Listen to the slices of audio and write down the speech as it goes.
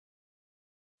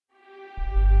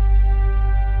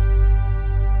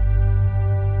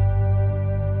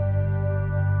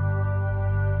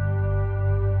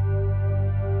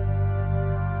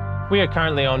We are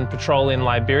currently on patrol in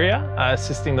Liberia,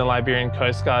 assisting the Liberian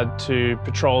Coast Guard to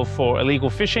patrol for illegal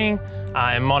fishing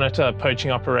and monitor poaching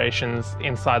operations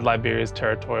inside Liberia's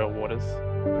territorial waters.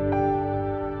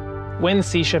 When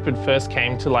Sea Shepherd first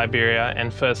came to Liberia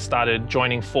and first started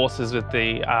joining forces with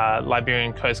the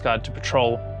Liberian Coast Guard to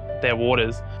patrol their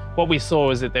waters, what we saw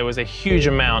was that there was a huge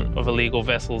amount of illegal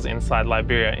vessels inside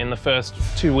Liberia. In the first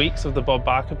 2 weeks of the Bob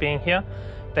Barker being here,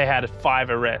 they had 5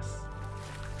 arrests.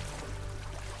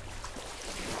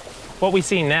 What we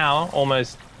see now,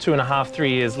 almost 2.5,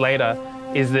 3 years later,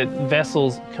 is that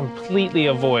vessels completely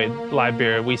avoid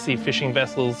Liberia. We see fishing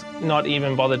vessels not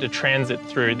even bother to transit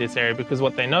through this area because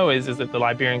what they know is that the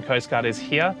Liberian Coast Guard is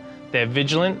here, they're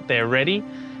vigilant, they're ready,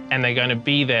 and they're going to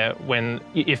be there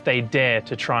if they dare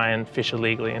to try and fish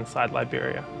illegally inside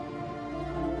Liberia.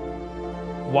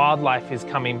 Wildlife is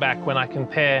coming back. When I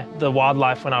compare the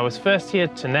wildlife when I was first here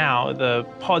to now, the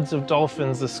pods of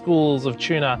dolphins, the schools of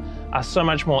tuna are so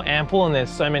much more ample and there's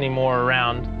so many more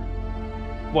around.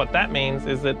 What that means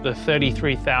is that the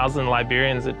 33,000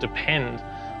 Liberians that depend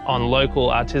on local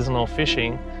artisanal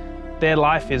fishing, their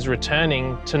life is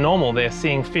returning to normal. They're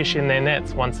seeing fish in their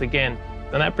nets once again.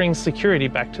 And that brings security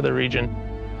back to the region,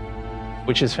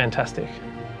 which is fantastic.